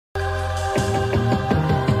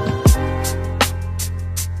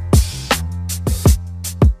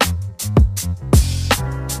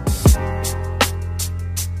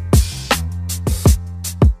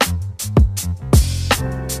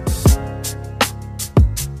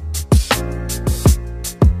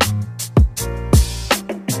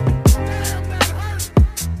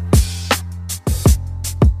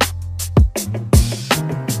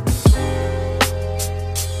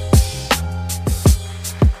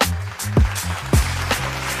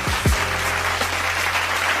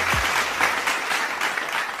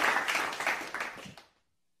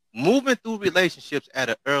relationships at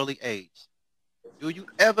an early age. Do you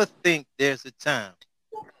ever think there's a time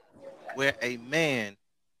where a man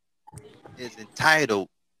is entitled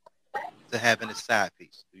to having a side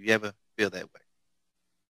piece? Do you ever feel that way?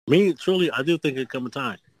 Me, truly, I do think it come a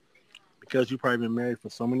time because you've probably been married for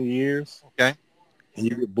so many years Okay. and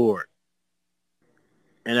you get bored.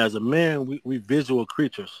 And as a man, we visual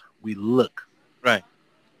creatures. We look. Right.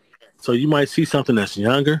 So you might see something that's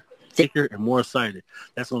younger, thicker, and more excited.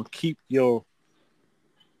 That's gonna keep you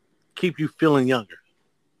feeling younger.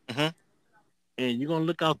 Mm-hmm. And you're gonna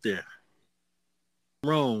look out there.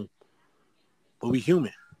 Wrong, but we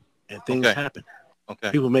human, and things Okay. happen.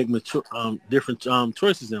 Okay. People make different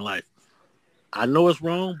choices in life. I know it's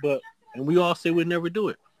wrong, and we all say we'd never do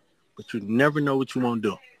it, but you never know what you want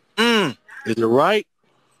to do. Mm. Is it right?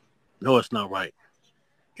 No, it's not right.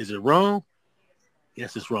 Is it wrong?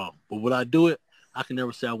 Yes, it's wrong. But would I do it? I can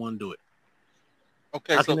never say I want to do it.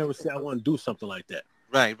 Okay. I So can never say I want to do something like that.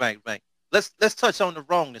 right. Let's touch on the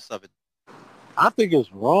wrongness of it. I think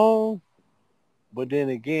it's wrong, but then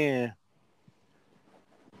again,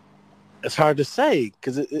 it's hard to say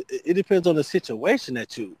because it depends on the situation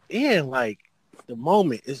that you in. Like the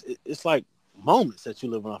moment, it's like moments that you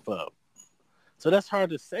live off of. So that's hard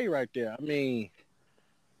to say right there. I mean,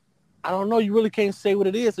 I don't know. You really can't say what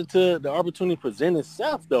it is until the opportunity presents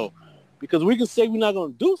itself, though, because we can say we're not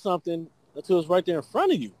going to do something until it's right there in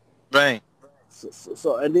front of you. Right.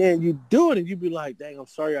 So and then you do it, and you be like, "Dang, I'm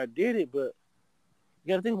sorry I did it," but you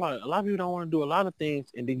got to think about it. A lot of people don't want to do a lot of things,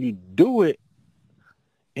 and then you do it,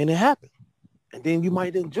 and it happens, and then you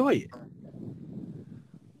might enjoy it.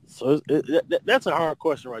 So that's a hard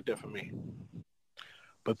question right there for me.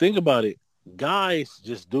 But think about it. Guys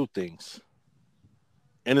just do things.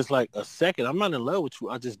 And it's like a second. I'm not in love with you.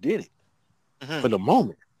 I just did it for the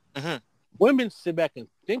moment. Mm-hmm. Women sit back and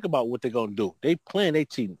think about what they're going to do. They plan. They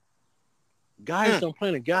cheating. Guys don't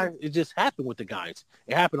plan it. Guys, it just happened with the guys.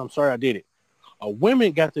 It happened. I'm sorry I did it. A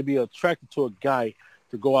woman got to be attracted to a guy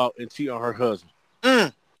to go out and cheat on her husband.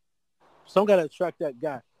 Some got to attract that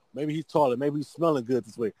guy. Maybe he's taller. Maybe he's smelling good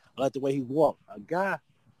this way. I like the way he walks. A guy,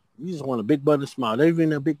 you just want a big butt and smile. They're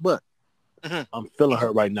even a big butt. I'm feeling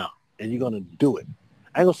her right now. And you're going to do it.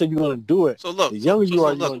 I ain't going to say you're going to do it. So look. The younger you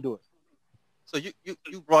are, you're going to do it. So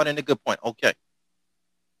you brought in a good point. Okay.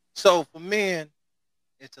 So for men,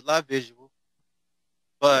 it's a lot visual.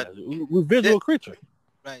 But we're visual creatures.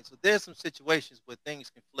 Right. So there's some situations where things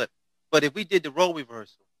can flip. But if we did the role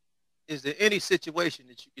reversal, is there any situation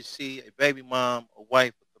that you could see a baby mom, a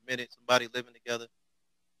wife, a committed, somebody living together?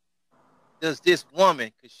 Does this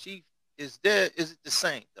woman, is it the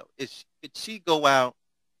same though? Could she go out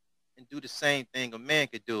and do the same thing a man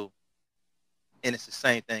could do, and it's the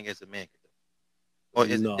same thing as a man could do? Or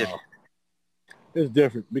is it different? It's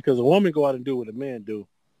different because a woman go out and do what a man do.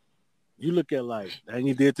 You look at like, and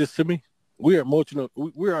you did this to me. We are emotional.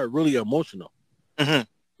 We are really emotional. Mm-hmm.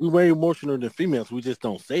 We're way emotional than females. We just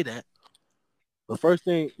don't say that. The first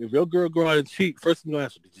thing, if your girl go out and cheat, first thing you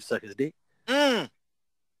ask her, did you suck his dick?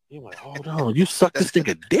 You're like, hold on, you sucked this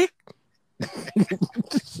nigga dick?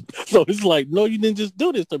 So it's like, no, you didn't just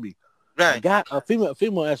do this to me. Right. A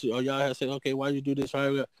female asks you, oh, y'all have said, okay, why you do this?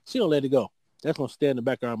 She don't let it go. That's gonna stay in the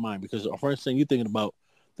back of our mind because the first thing you think about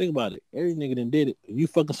it. Every nigga done did it. If you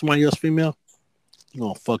fucking somebody else female, you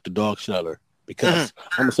gonna fuck the dog shit out of her because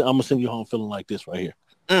I'm gonna send you home feeling like this right here.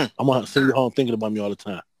 I'm gonna send you home thinking about me all the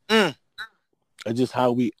time. It's just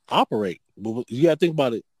how we operate. But you gotta think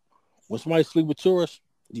about it. When somebody sleep with yours,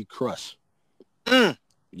 you crush.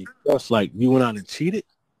 You crush like you went out and cheated.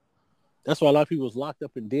 That's why a lot of people is locked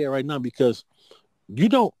up and dead right now because you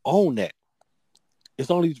don't own that. It's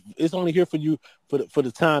only here for you for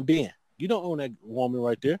the time being. You don't own that woman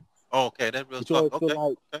right there. Oh, okay, that's real talk.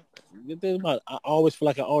 Okay. You think about it, I always feel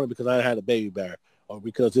like I own it because I had a baby bear or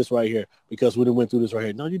because this right here, because we done went through this right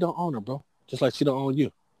here. No, you don't own her, bro. Just like she don't own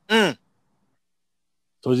you.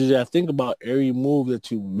 So you just think about every move that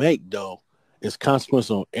you make, though, is consequence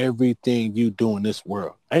on everything you do in this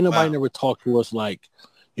world. Ain't nobody never talked to us like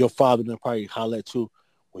your father done probably holler at you.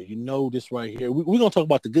 Well, you know this right here. We're going to talk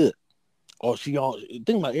about the good. Oh, she all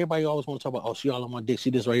think about everybody always want to talk about. Oh, she all on my dick. She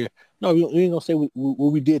this right here. No, we ain't gonna say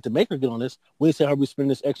what we did to make her get on this. We ain't say how we spend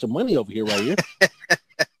this extra money over here right here.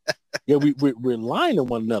 Yeah, we're lying to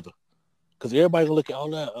one another because everybody gonna look at all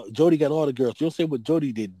that. Jody got all the girls. You don't say what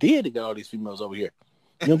Jody did to get all these females over here.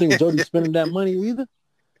 You don't think Jody's spending that money either?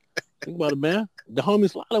 Think about it, man. The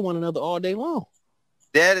homies lie to one another all day long.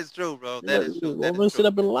 That is true, bro. That is true. I'm gonna sit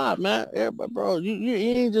up and lie, man. Everybody, bro, you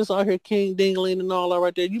ain't just out here king dingling and all that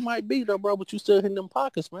right there. You might be though, bro, but you still hitting them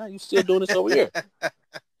pockets, man. You still doing this over here.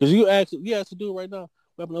 Because you asked to do it right now.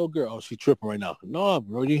 What happened to old girl? Oh, she tripping right now. No,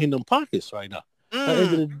 bro, you hitting them pockets right now. Mm, At the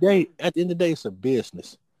end of the day, it's a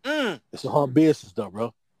business. mm. It's a hard business, though,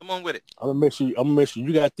 bro. Come on with it. I'm gonna make sure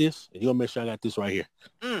you got this, and you're gonna make sure I got this right here.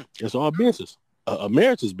 Mm. It's all business. A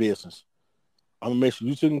marriage is business. I'm gonna make sure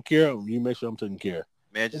you taken care of. You make sure I'm taken care of.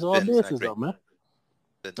 Marriage It's is all business. I business, agree. though, man.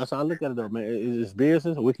 Business. That's how I look at it, though, man. It's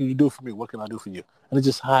business. What can you do for me? What can I do for you? And it's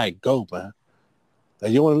just how it go, man.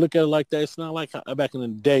 And you want to look at it like that. It's not like back in the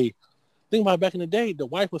day. Think about back in the day, the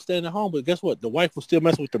wife was staying at home, but guess what? The wife was still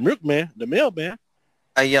messing with the milkman, the mailman.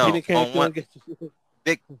 Hey, He yo, didn't came on through one and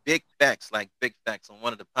get big facts, like big facts on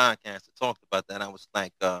one of the podcasts that talked about that. I was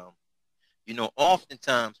like,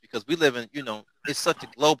 oftentimes because we live in, it's such a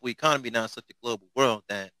global economy now, such a global world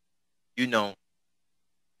that, you know,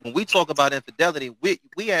 when we talk about infidelity,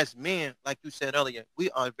 we as men, like you said earlier, we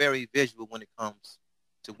are very visual when it comes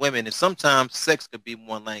to women, and sometimes sex could be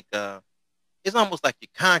more like it's almost like you're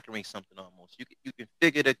conquering something. Almost you can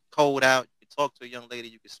figure the code out. You can talk to a young lady,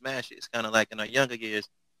 you can smash it. It's kind of like in our younger years,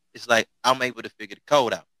 it's like I'm able to figure the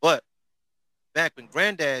code out. But back when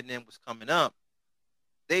Granddad and them was coming up,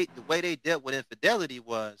 the way they dealt with infidelity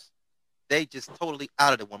was they just totally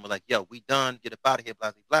out of the woman. Like, yo, we done, get up out of here,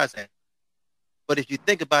 blah blah blah. But if you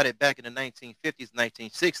think about it back in the 1950s,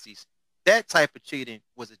 1960s, that type of cheating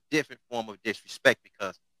was a different form of disrespect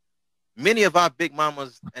because many of our big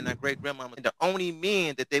mamas and our great grandmamas, the only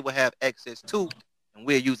men that they would have access to, and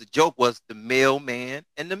we'll use a joke, was the mailman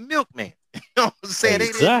and the milkman. You know what I'm saying?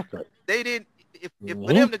 exactly. They didn't, if for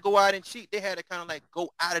Mm-hmm. them to go out and cheat, they had to kind of like go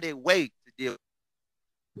out of their way to deal,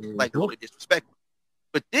 like Mm-hmm. totally disrespectful.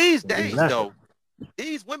 But these days, Exactly. though,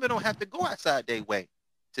 these women don't have to go outside their way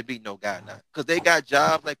to be no guy now because they got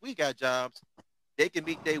jobs like we got jobs. They can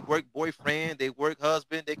meet their work boyfriend, their work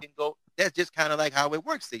husband. They can go. That's just kind of like how it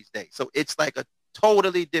works these days. So it's like a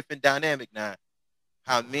totally different dynamic now.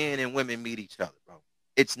 How men and women meet each other, bro.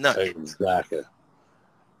 It's nuts. Exactly.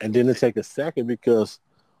 And then it take a second because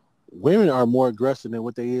women are more aggressive than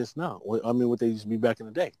what they is now. I mean, what they used to be back in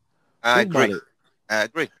the day. I Think about agree. it. I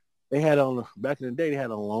agree. They had on back in the day. They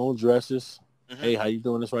had on long dresses. Hmm. Hey, how you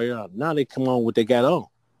doing this right now? Now they come on what they got on,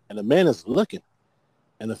 and the man is looking,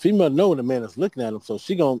 and the female know when the man is looking at him, so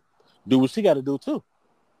she gonna do what she got to do too.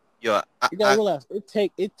 Yo, You gotta realize it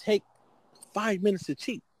take 5 minutes to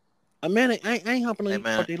cheat. A man ain't hopping on hey you all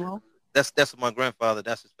man, day long. that's my grandfather.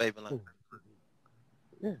 That's his favorite line.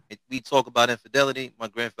 Yeah. If we talk about infidelity, my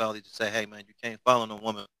grandfather used to say, "Hey man, you can't follow no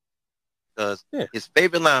woman," because Yeah. his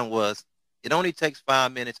favorite line was, "It only takes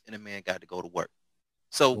 5 minutes, and a man got to go to work."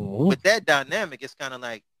 So Mm-hmm. with that dynamic, it's kind of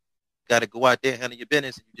like got to go out there, handle your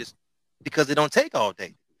business, and you just because it don't take all day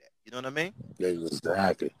to do that. You know what I mean?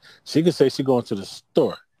 Exactly. She could say she going to the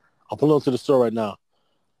store. I'll pull up to the store right now.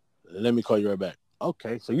 Let me call you right back.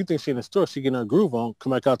 Okay, so you think she in the store? She getting her groove on.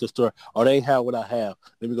 Come back out the store. Oh, they ain't have what I have.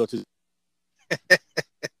 Let me go to.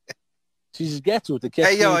 She just got you with the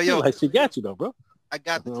catch Hey, yo, 22. yo, Like she got you though, bro. I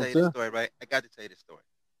got to You know what tell I'm you the saying? story, right? I got to tell you the story.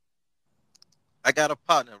 I got a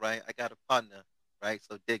partner, right? I got a partner, right?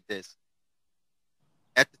 So dig this.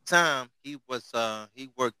 At the time, he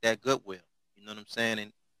worked at Goodwill. You know what I'm saying?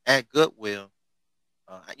 And at Goodwill,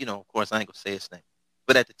 of course, I ain't gonna say his name,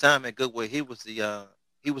 but at the time at Goodwill, he was the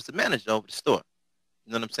manager over the store.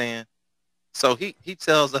 You know what I'm saying? So he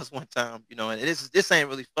tells us one time, and this ain't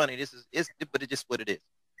really funny. But it's just what it is.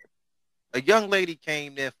 A young lady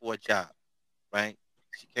came there for a job, right?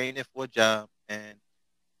 She came there for a job, and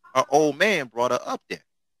her old man brought her up there.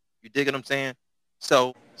 You dig what I'm saying?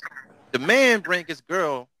 So the man bring his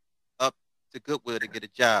girl up to Goodwill to get a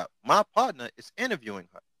job. My partner is interviewing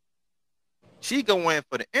her. She go in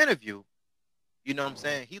for the interview. You know what I'm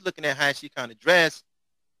saying? He looking at how she kind of dressed.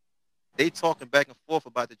 They talking back and forth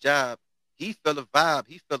about the job. He feel a vibe.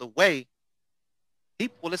 He feel a way. He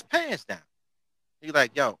pull his pants down. He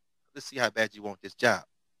like, yo, let's see how bad you want this job.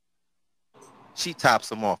 She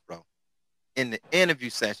tops him off, bro. In the interview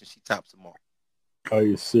session, she tops him off. Are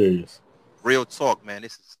you serious? Real talk, man.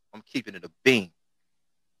 I'm keeping it a beam.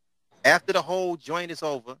 After the whole joint is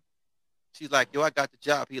over, she's like, yo, I got the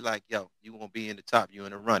job. He like, yo, you gonna be in the top. You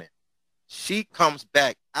in the running. She comes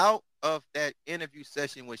back out of that interview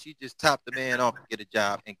session where she just topped the man off to get a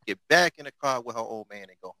job and get back in the car with her old man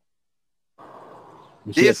and go home.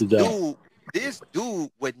 But she got This the job. dude, this dude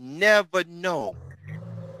would never know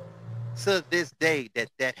to this day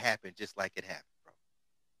that happened just like it happened, bro.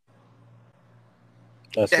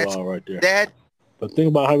 That's That's wild right there. that. But think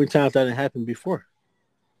about how many times that didn't happen before.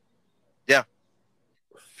 Yeah,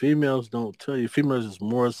 Females don't tell you. Females is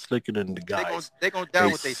more slicker than the guys. they gonna die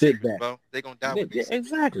They with their sit secrets, back. bro. They gonna die with their secrets.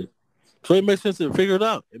 Exactly. So it makes sense to figure it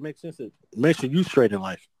out. It makes sense to make sure you straight in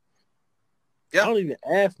life. I Yeah. don't even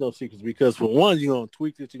ask no secrets because for one, you're gonna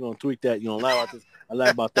tweak this, you're gonna tweak that, you're gonna lie about this, I lie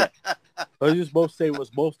about that. But you supposed to say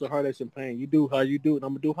what's most the heartaches and pain. You do how you do, and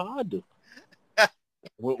I'm gonna do how I do.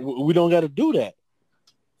 We don't got to do that.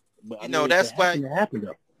 But I You mean, know, if it that's why happened, it happened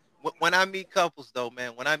though. when I meet couples, though,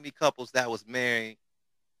 man, when I meet couples that was married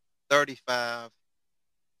 35,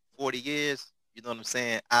 40 years, you know what I'm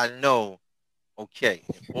saying? I know, okay,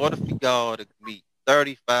 in order for y'all to meet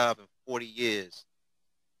 35 and 40 years,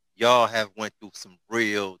 y'all have went through some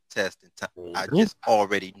real testing time. I Mm-hmm. just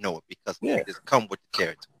already know it because Yeah. it just come with the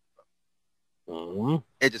territory. Mm-hmm.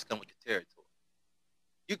 It just come with the territory.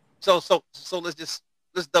 So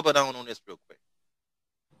let's double down on this real quick.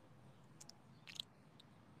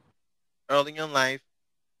 Early in life,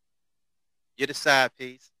 you're the side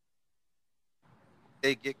piece.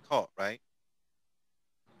 They get caught, right?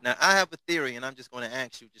 Now I have a theory, and I'm just going to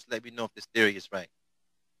ask you. Just let me know if this theory is right.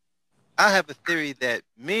 I have a theory that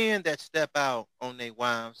men that step out on their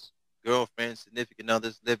wives, girlfriends, significant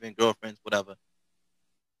others, living girlfriends, whatever,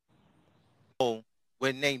 so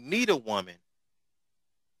when they meet a woman,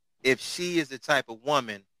 if she is the type of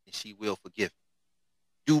woman, she will forgive.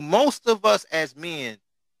 Do most of us as men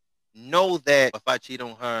know that if I cheat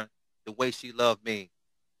on her the way she loved me,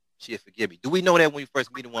 she'll forgive me? Do we know that when we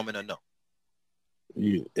first meet a woman or no?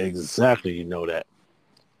 Exactly. You know that.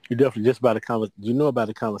 You definitely just about you know about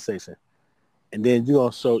the conversation, and then you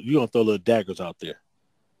gonna throw little daggers out there.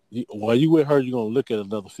 While you with her, you're gonna look at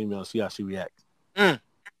another female and see how she reacts. Mm,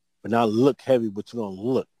 But not look heavy, but you're gonna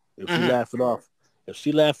look. mm-hmm, If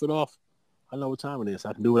she laugh it off, I know what time it is.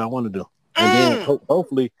 I can do what I want to do, and then mm,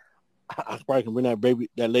 hopefully, I probably can bring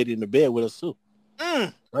that lady in the bed with us too.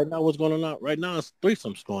 mm. Right now, what's going on right now is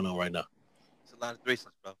threesomes going on right now. It's a lot of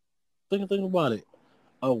threesomes, bro. Think about it.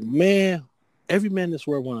 Oh man, every man in this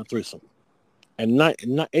world want a threesome, and not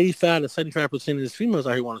 85 to 75% of these females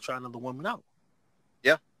out here want to try another woman out.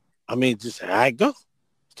 Yeah. I mean, just how I go.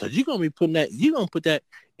 So you're gonna be you gonna put that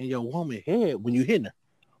in your woman head when you hitting her.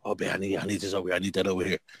 Oh, babe, I need this over here. I need that over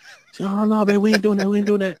here. She, oh, no, babe, we ain't doing that. We ain't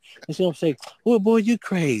doing that. And she gonna say, well, boy, you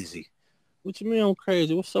crazy. What you mean I'm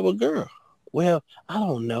crazy? What's up with girl? Well, I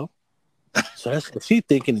don't know. So that's what she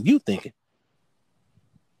thinking and you thinking.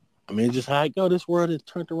 I mean, just how it go. This world is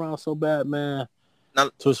turned around so bad, man. Now,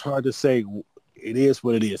 So it's hard to say. It is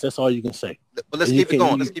what it is. That's all you can say. but let's And you keep it can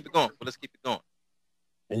going. Let's keep it going. But let's keep it going.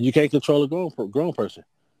 and you can't control a grown person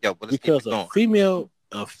Yo, but let's keep because it going.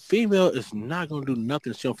 a female is not gonna do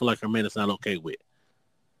nothing she don't feel like her man is not okay with.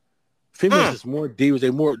 Females is more divas. They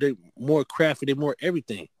more crafty. They more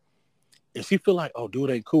everything. And she feel like, oh, dude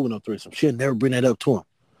ain't cool with no threesome. She'll never bring that up to him.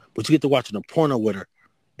 But you get to watching a porno with her,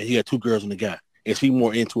 and you got two girls and a guy, and she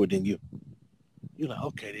more into it than you. You're like,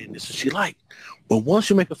 okay, then this is what she like. But once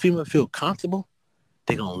you make a female feel comfortable,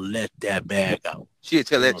 they gonna let that bag out. She'll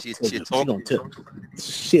tell They that gonna she tell she'll you. She talk, gonna tell.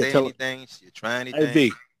 She'll say tell her. anything, she'll try Hey anything.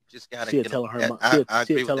 V, Just gotta she'll get them. tell her. I She'll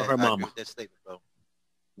agree with tell that. her I agree mama. with that statement, bro.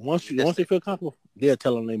 Once With that they statement. feel comfortable, they'll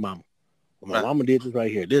tell them their mama. Well, my Right. mama did this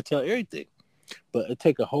right here. They'll tell everything. But it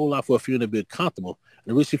take a whole lot for a female to be comfortable.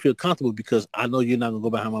 And the reason you feel comfortable because I know you're not gonna go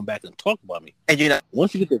behind my back and talk about me. And you know,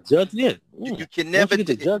 Once you get the judge, yeah. you can Once never. you get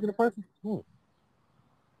the judge in the person,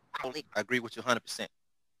 I agree with you 100%.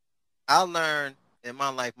 I learned in my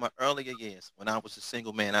life, my earlier years, when I was a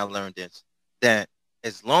single man, I learned this, that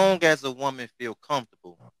as long as a woman feel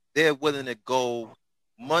comfortable, they're willing to go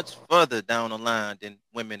much further down the line than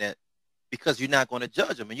women that, because you're not going to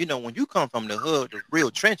judge them. And you know, when you come from the hood, the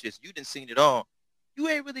real trenches, you didn't seen it all. You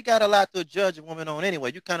ain't really got a lot to judge a woman on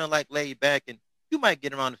anyway. You kind of like laid back and you might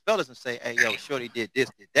get around the fellas and say, hey, yo, shorty did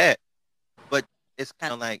this, did that. But it's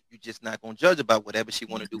kind of like you just not going to judge about whatever she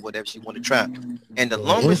want to do, whatever she want to try. And the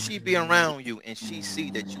longer she be around you and she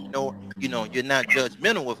see that you're not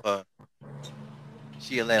judgmental with her,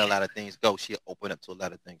 she'll let a lot of things go. She'll open up to a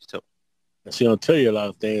lot of things too. and she gonna tell you a lot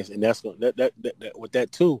of things, and that's gonna that with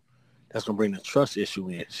that too, that's gonna bring the trust issue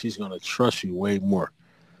in. She's gonna trust you way more.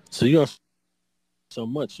 So you're so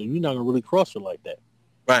much, so you're not gonna really cross her like that.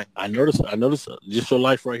 Right. I notice just your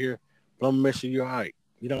life right here, but I'm gonna make sure you're all right.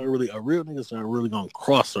 You don't really a real nigga's not really gonna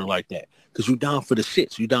cross her like that because you down for the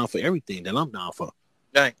shits, you down for everything that I'm down for.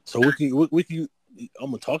 Right. So we can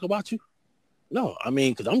I'm gonna talk about you. No, I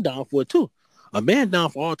mean because I'm down for it too. A man down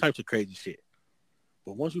for all types of crazy shit.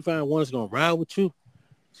 But once you find one that's gonna ride with you,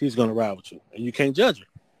 she's gonna ride with you, and you can't judge her.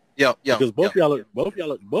 Yo, Because both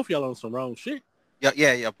y'all on some wrong shit. yeah.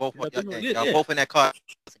 Both, y'all both in that car.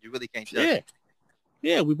 You really can't judge. Yeah,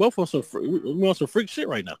 yeah, we both on we on some freak shit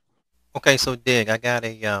right now. Okay, so Dig, I got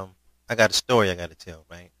a story I got to tell,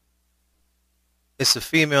 right? It's a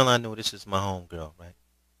female I knew. This is my homegirl, right?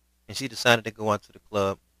 And she decided to go out to the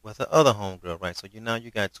club. with her other homegirl, right? So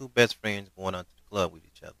you got two best friends going out to the club with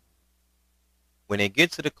each other. When they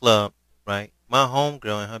get to the club, right? My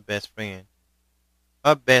homegirl and her best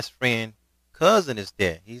friend cousin is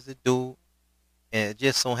there. He's a dude, and it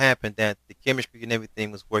just so happened that the chemistry and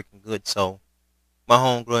everything was working good. So my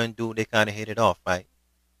homegirl and dude, they kind of hit it off, right?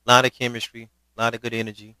 A lot of chemistry, a lot of good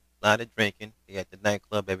energy, a lot of drinking. They at the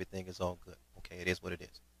nightclub, everything is all good. Okay, it is what it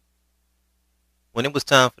is. When it was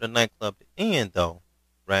time for the nightclub to end, though,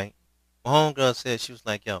 right? My homegirl said she was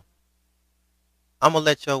like, "Yo, I'm gonna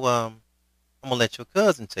let your I'm gonna let your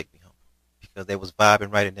cousin take me home," because they was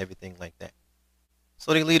vibing right and everything like that.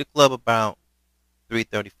 So they leave the club about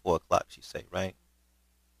 3:30, 4 o'clock. She say, right?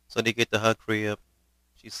 So they get to her crib.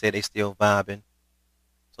 She said they still vibing.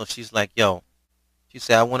 So she's like, "Yo," she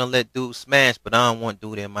said, "I want to let dude smash, but I don't want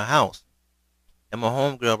dude in my house." And my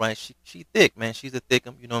homegirl, right? She thick, man. She's a thick,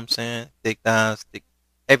 you know what I'm saying? Thick thighs, thick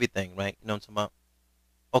everything, right? You know what I'm talking about?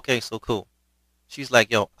 Okay, so cool. She's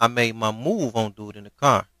like, "Yo, I made my move on dude in the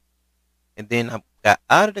car. And then I got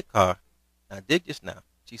out of the car. Now dig this now."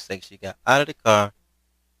 She said she got out of the car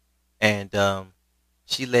and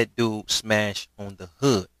she let dude smash on the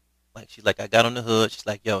hood. Like she's like, I got on the hood. She's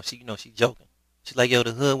like, "Yo," she joking. She's like, "Yo,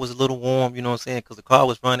 the hood was a little warm, you know what I'm saying? Because the car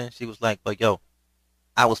was running." She was like, "But yo,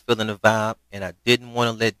 I was feeling the vibe and I didn't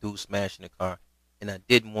want to let dude smash in the car. And I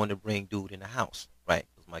didn't want to bring dude in the house, right?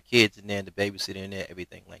 Because my kids in there, the babysitter in there,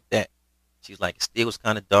 everything like that." She's like, "It still was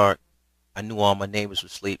kind of dark. I knew all my neighbors were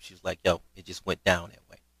asleep." She's like, "Yo, it just went down that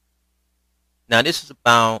way." Now this is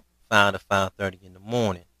about 5 to 5:30 in the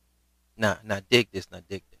morning. Now dig this. Now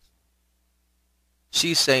dig this.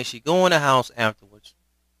 She say she go in the house afterwards,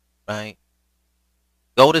 right?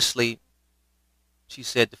 Go to sleep. She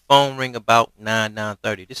said the phone ring about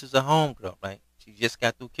 9:30. This is a homegirl, right? She just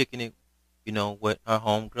got through kicking it, with her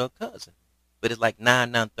homegirl cousin. But it's like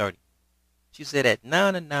 9:30. She said at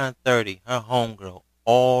 9 or 9:30, her homegirl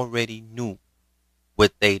already knew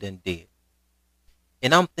what they done did.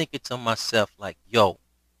 And I'm thinking to myself, like, yo,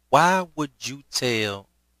 why would you tell,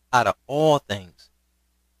 out of all things,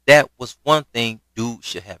 that was one thing dude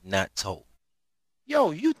should have not told?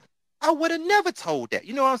 Yo, I would have never told that.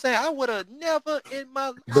 You know what I'm saying? I would have never in my,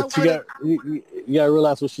 I But would have. you gotta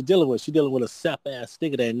realize what she's dealing with. She's dealing with a sap ass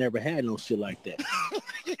nigga that ain't never had no shit like that.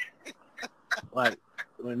 Like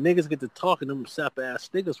when niggas get to talking, them sap ass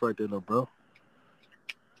niggas right there, though, bro.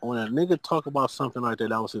 When a nigga talk about something like that,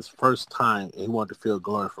 that was his first time, and he wanted to feel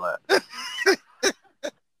glorified.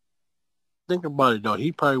 Think about it though.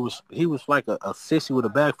 He was like a sissy with a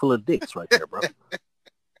bag full of dicks right there, bro.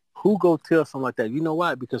 Who go tell something like that? You know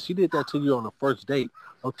why? Because she did that to you on the first date.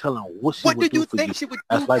 I'm telling her what she What do would do you for you think she would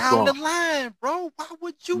as do life down go the on. line, bro? Why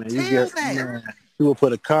would you Man, tell that? man. She will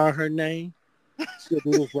put a car in her name. She'll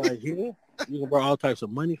do this right here. You can borrow all types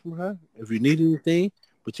of money from her if you need anything,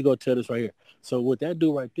 but you go tell this right here. So what that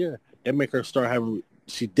do right there, that make her start having.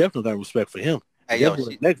 She definitely got respect for him. Hey, yo,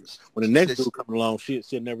 Definitely when the she next said, dude comes along,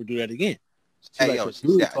 she'll never do that again. She hey, like yo, her she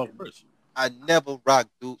dude said, to talk first. I never rock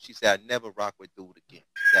dude. She said, I never rock with dude again.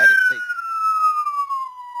 She said, I didn't take